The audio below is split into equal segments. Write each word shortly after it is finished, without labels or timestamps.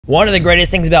One of the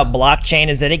greatest things about blockchain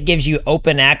is that it gives you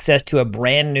open access to a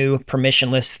brand new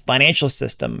permissionless financial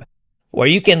system where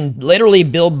you can literally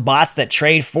build bots that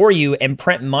trade for you and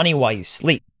print money while you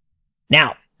sleep.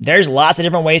 Now, there's lots of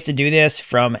different ways to do this,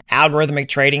 from algorithmic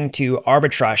trading to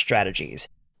arbitrage strategies.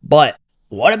 But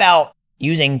what about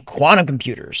using quantum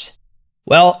computers?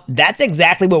 Well, that's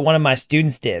exactly what one of my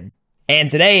students did.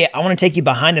 And today I want to take you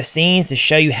behind the scenes to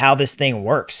show you how this thing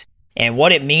works and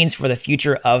what it means for the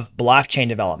future of blockchain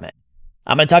development.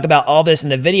 I'm going to talk about all this in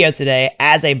the video today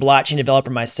as a blockchain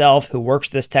developer myself who works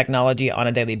with this technology on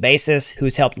a daily basis,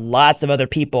 who's helped lots of other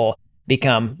people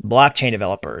become blockchain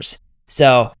developers.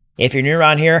 So if you're new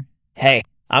around here, hey,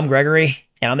 I'm Gregory,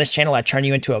 and on this channel I turn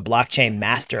you into a blockchain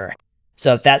master.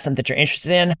 So if that's something that you're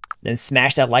interested in, then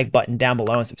smash that like button down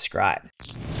below and subscribe.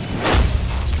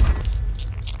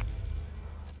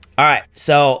 All right,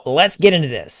 so let's get into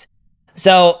this.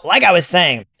 So like I was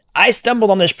saying, I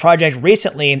stumbled on this project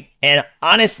recently, and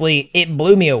honestly, it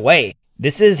blew me away.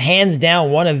 This is hands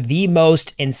down one of the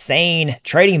most insane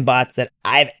trading bots that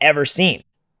I've ever seen.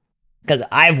 Because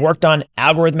I've worked on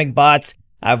algorithmic bots,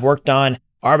 I've worked on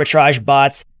arbitrage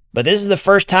bots, but this is the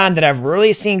first time that I've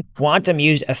really seen quantum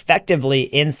used effectively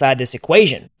inside this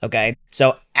equation, okay?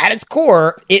 So at its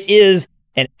core, it is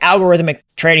an algorithmic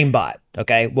trading bot,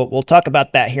 okay? We'll talk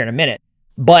about that here in a minute.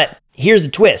 But here's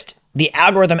the twist. The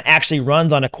algorithm actually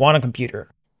runs on a quantum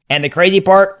computer. And the crazy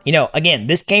part, again,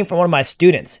 this came from one of my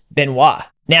students, Benoit.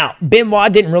 Now,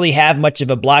 Benoit didn't really have much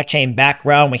of a blockchain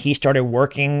background when he started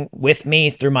working with me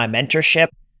through my mentorship,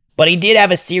 but he did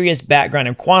have a serious background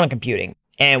in quantum computing.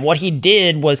 And what he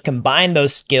did was combine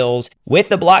those skills with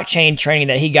the blockchain training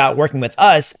that he got working with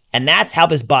us, and that's how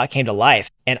this bot came to life.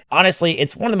 And honestly,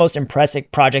 it's one of the most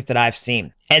impressive projects that I've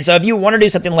seen. And so if you want to do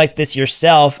something like this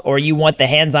yourself, or you want the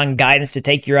hands-on guidance to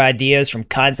take your ideas from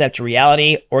concept to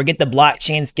reality, or get the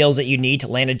blockchain skills that you need to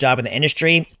land a job in the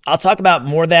industry, I'll talk about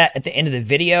more of that at the end of the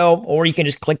video, or you can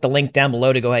just click the link down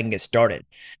below to go ahead and get started.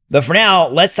 But for now,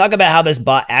 let's talk about how this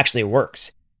bot actually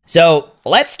works. So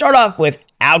let's start off with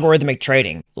algorithmic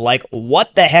trading. Like,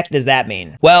 what the heck does that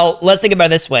mean? Well, let's think about it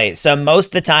this way. So most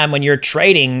of the time when you're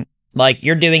trading, like,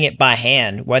 you're doing it by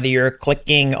hand, whether you're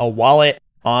clicking a wallet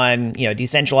on,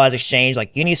 decentralized exchange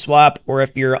like Uniswap, or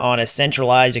if you're on a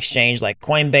centralized exchange like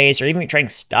Coinbase, or even if you're trading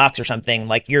stocks or something,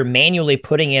 like, you're manually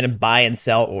putting in buy and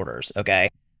sell orders, okay?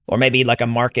 Or maybe like a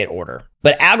market order.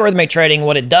 But algorithmic trading,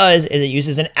 what it does is it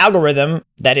uses an algorithm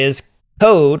that is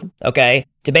code, okay,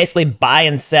 to basically buy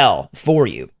and sell for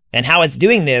you. And how it's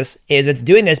doing this is it's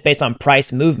doing this based on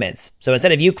price movements. So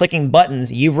instead of you clicking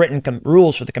buttons, you've written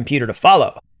rules for the computer to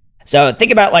follow. So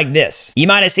think about it like this. You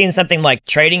might have seen something like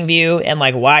TradingView and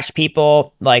watch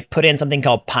people put in something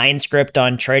called Pine Script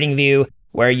on TradingView,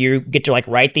 where you get to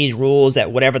write these rules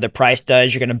that whatever the price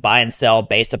does, you're going to buy and sell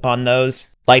based upon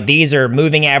those. Like, these are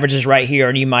moving averages right here,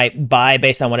 and you might buy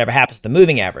based on whatever happens to the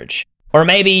moving average. Or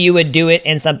maybe you would do it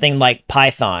in something like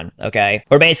Python, okay?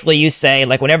 Or basically you say,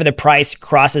 whenever the price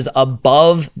crosses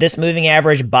above this moving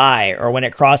average, buy, or when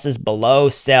it crosses below,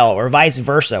 sell, or vice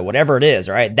versa, whatever it is,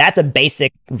 all right? That's a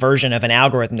basic version of an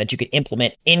algorithm that you could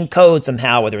implement in code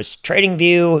somehow, whether it's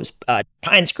TradingView,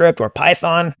 Pine Script, or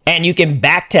Python. And you can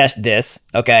backtest this,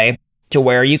 okay, to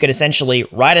where you could essentially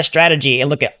write a strategy and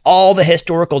look at all the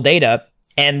historical data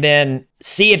and then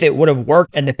see if it would have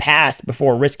worked in the past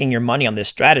before risking your money on this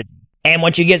strategy. And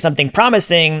once you get something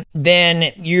promising,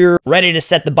 then you're ready to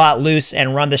set the bot loose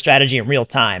and run the strategy in real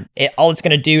time. All it's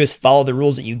going to do is follow the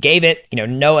rules that you gave it.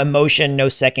 No emotion, no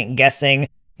second guessing.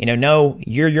 No,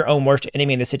 you're your own worst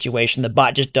enemy in the situation. The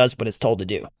bot just does what it's told to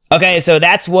do. Okay, so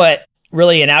that's what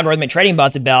really an algorithmic trading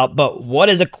bot's about. But what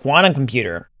is a quantum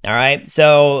computer? All right,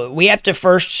 so we have to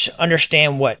first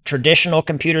understand what traditional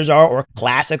computers are, or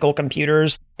classical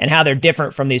computers, and how they're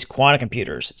different from these quantum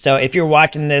computers. So if you're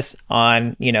watching this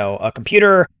on, a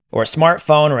computer or a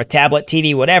smartphone or a tablet,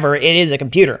 TV, whatever, it is a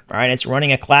computer, all right? It's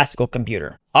running a classical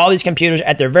computer. All these computers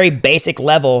at their very basic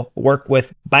level work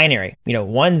with binary,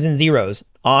 ones and zeros,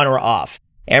 on or off.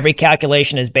 Every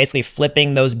calculation is basically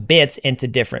flipping those bits into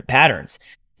different patterns.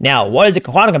 Now, what is a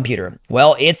quantum computer?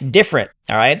 Well, it's different,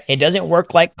 all right? It doesn't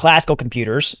work like classical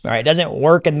computers, all right? It doesn't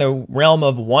work in the realm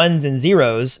of ones and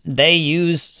zeros. They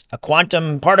use a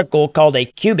quantum particle called a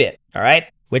qubit, all right?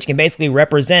 Which can basically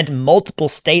represent multiple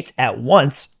states at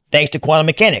once thanks to quantum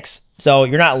mechanics. So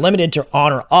you're not limited to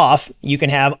on or off. You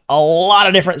can have a lot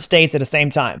of different states at the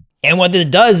same time. And what this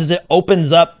does is it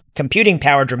opens up computing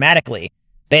power dramatically.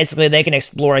 Basically, they can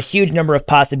explore a huge number of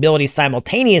possibilities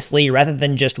simultaneously rather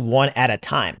than just one at a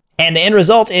time. And the end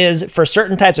result is for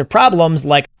certain types of problems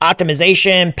like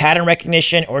optimization, pattern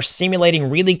recognition, or simulating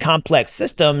really complex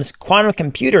systems, quantum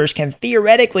computers can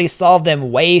theoretically solve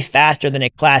them way faster than a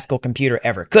classical computer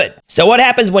ever could. So what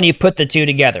happens when you put the two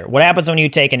together? What happens when you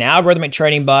take an algorithmic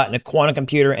trading bot and a quantum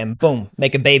computer and boom,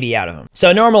 make a baby out of them?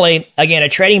 So normally, again, a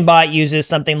trading bot uses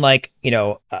something like,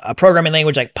 a programming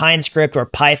language like PineScript or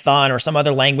Python or some other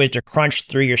language to crunch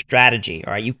through your strategy.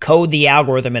 All right, you code the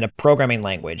algorithm in a programming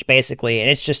language, basically, and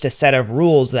it's just a set of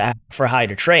rules for how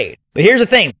to trade. But here's the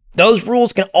thing. Those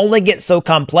rules can only get so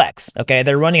complex, okay?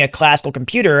 They're running a classical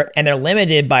computer, and they're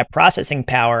limited by processing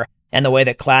power and the way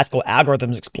that classical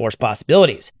algorithms explores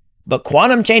possibilities. But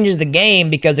quantum changes the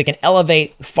game because it can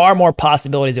elevate far more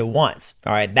possibilities at once,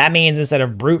 all right? That means instead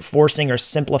of brute forcing or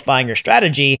simplifying your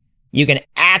strategy, you can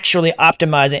actually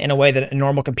optimize it in a way that a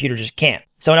normal computer just can't.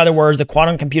 So in other words, the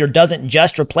quantum computer doesn't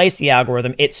just replace the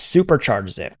algorithm, it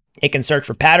supercharges it. It can search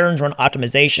for patterns, run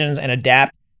optimizations, and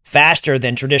adapt faster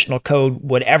than traditional code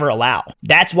would ever allow.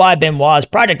 That's why Benoit's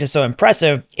project is so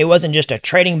impressive. It wasn't just a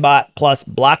trading bot plus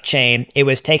blockchain. It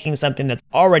was taking something that's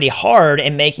already hard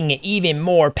and making it even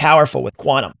more powerful with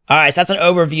quantum. All right, so that's an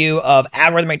overview of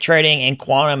algorithmic trading and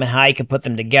quantum and how you can put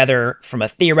them together from a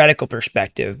theoretical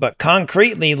perspective. But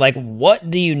concretely, like, what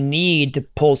do you need to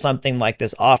pull something like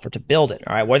this off or to build it?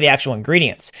 All right, what are the actual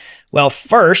ingredients? Well,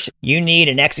 first, you need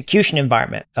an execution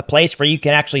environment, a place where you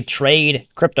can actually trade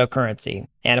cryptocurrency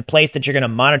and a place that you're going to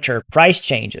monitor price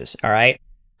changes, all right?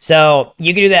 So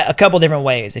you can do that a couple different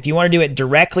ways. If you want to do it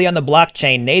directly on the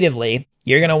blockchain natively,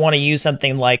 you're going to want to use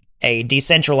something like a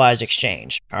decentralized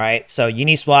exchange, all right? So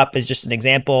Uniswap is just an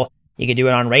example. You can do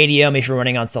it on Radium if you're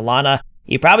running on Solana.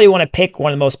 You probably want to pick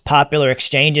one of the most popular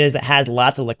exchanges that has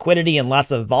lots of liquidity and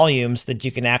lots of volumes that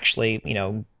you can actually,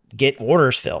 get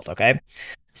orders filled, okay?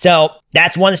 So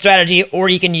that's one strategy, or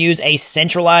you can use a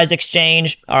centralized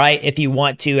exchange, all right, if you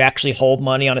want to actually hold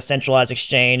money on a centralized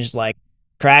exchange like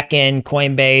Kraken,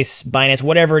 Coinbase, Binance,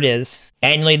 whatever it is,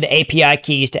 and you need the API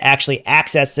keys to actually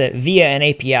access it via an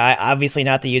API, obviously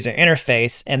not the user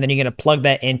interface, and then you're going to plug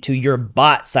that into your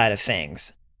bot side of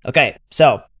things. Okay,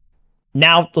 so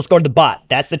now let's go to the bot.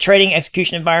 That's the trading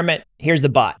execution environment. Here's the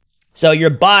bot. So your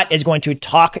bot is going to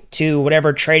talk to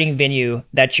whatever trading venue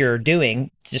that you're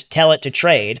doing, just tell it to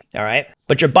trade, all right?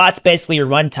 But your bot's basically your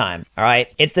runtime, all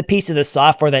right? It's the piece of the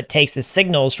software that takes the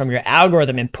signals from your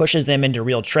algorithm and pushes them into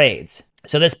real trades.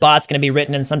 So this bot's going to be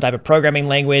written in some type of programming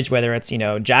language, whether it's,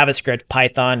 JavaScript,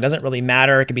 Python, doesn't really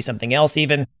matter. It could be something else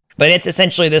even. But it's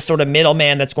essentially this sort of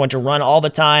middleman that's going to run all the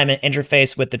time and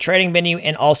interface with the trading venue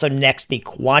and also next the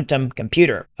quantum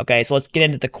computer, okay? So let's get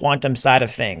into the quantum side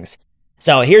of things.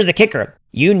 So here's the kicker.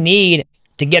 You need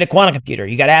to get a quantum computer.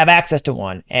 You got to have access to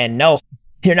one. And no,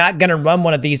 you're not going to run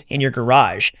one of these in your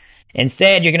garage.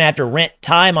 Instead, you're going to have to rent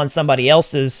time on somebody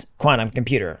else's quantum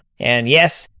computer. And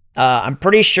yes, I'm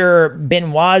pretty sure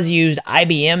Benoit's used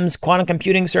IBM's quantum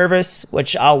computing service,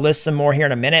 which I'll list some more here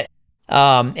in a minute.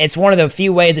 It's one of the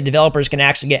few ways that developers can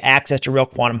actually get access to real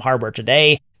quantum hardware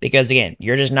today. Because again,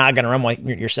 you're just not going to run one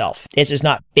yourself. It's just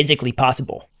not physically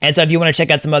possible. And so if you want to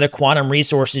check out some other quantum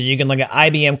resources, you can look at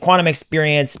IBM Quantum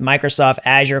Experience, Microsoft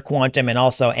Azure Quantum, and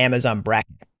also Amazon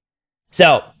Bracket.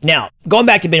 So now, going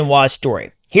back to Benoit's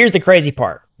story, here's the crazy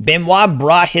part. Benoit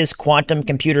brought his quantum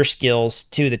computer skills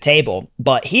to the table,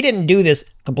 but he didn't do this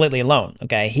completely alone,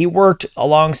 okay? He worked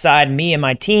alongside me and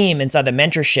my team inside the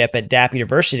mentorship at Dapp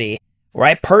University, where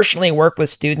I personally work with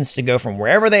students to go from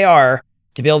wherever they are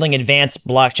to building advanced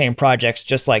blockchain projects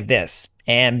just like this.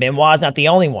 And Benoit's not the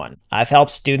only one. I've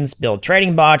helped students build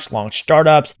trading bots, launch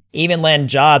startups, even land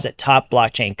jobs at top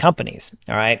blockchain companies,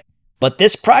 all right? But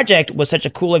this project was such a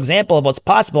cool example of what's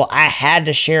possible, I had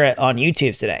to share it on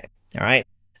YouTube today, all right?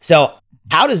 So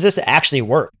how does this actually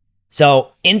work?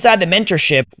 So inside the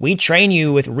mentorship, we train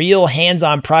you with real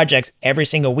hands-on projects every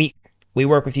single week. We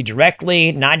work with you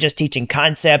directly, not just teaching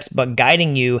concepts, but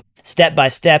guiding you step by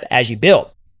step as you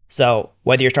build. So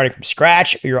whether you're starting from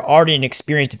scratch or you're already an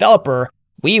experienced developer,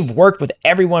 we've worked with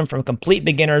everyone from complete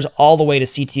beginners all the way to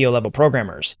CTO level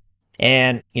programmers.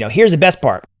 And here's the best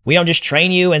part. We don't just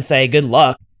train you and say, good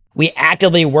luck. We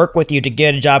actively work with you to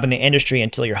get a job in the industry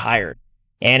until you're hired.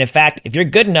 And in fact, if you're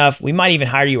good enough, we might even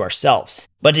hire you ourselves.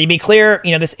 But to be clear,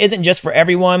 this isn't just for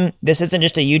everyone. This isn't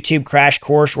just a YouTube crash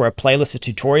course or a playlist of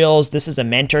tutorials. This is a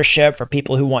mentorship for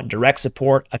people who want direct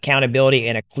support, accountability,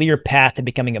 and a clear path to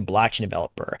becoming a blockchain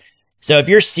developer. So if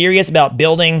you're serious about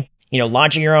building,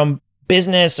 launching your own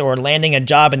business or landing a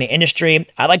job in the industry,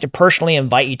 I'd like to personally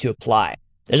invite you to apply.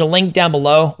 There's a link down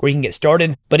below where you can get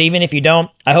started. But even if you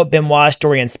don't, I hope Benoit's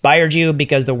story inspired you,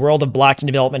 because the world of blockchain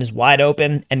development is wide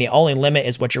open and the only limit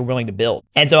is what you're willing to build.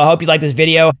 And so I hope you like this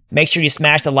video. Make sure you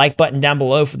smash the like button down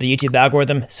below for the YouTube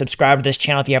algorithm. Subscribe to this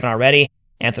channel if you haven't already.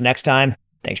 And until next time,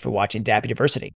 thanks for watching Dapp University.